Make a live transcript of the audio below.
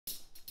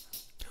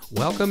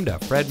Welcome to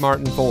Fred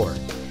Martin Ford,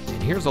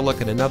 and here's a look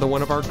at another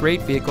one of our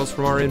great vehicles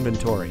from our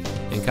inventory,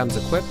 and comes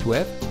equipped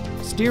with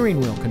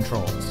steering wheel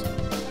controls,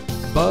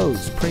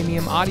 Bose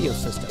premium audio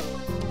system,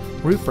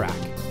 roof rack,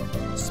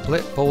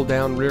 split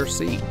fold-down rear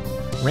seat,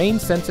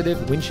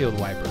 rain-sensitive windshield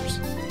wipers,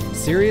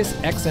 Sirius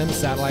XM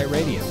satellite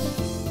radio,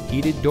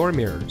 heated door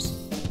mirrors,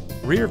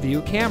 rear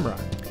view camera,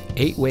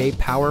 8-way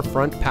power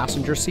front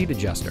passenger seat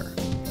adjuster,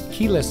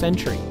 keyless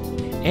entry,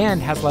 and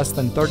has less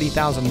than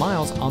 30,000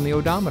 miles on the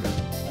odometer.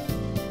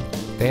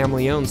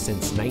 Family owned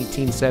since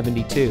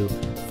 1972,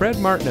 Fred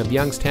Martin of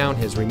Youngstown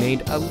has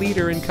remained a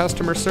leader in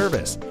customer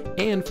service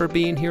and for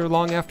being here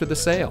long after the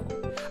sale.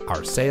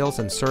 Our sales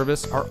and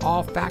service are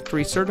all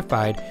factory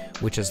certified,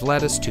 which has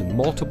led us to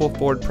multiple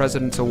Ford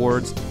President's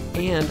Awards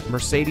and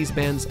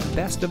Mercedes-Benz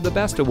Best of the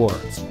Best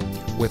Awards.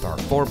 With our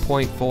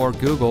 4.4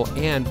 Google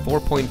and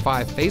 4.5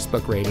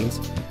 Facebook ratings,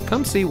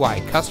 come see why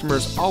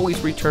customers always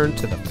return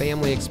to the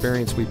family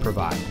experience we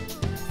provide.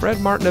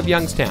 Fred Martin of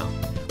Youngstown.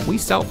 We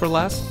sell for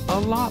less, a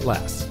lot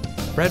less.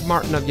 Fred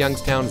Martin of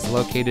Youngstown is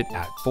located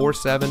at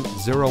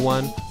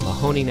 4701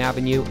 Mahoning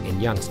Avenue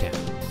in Youngstown.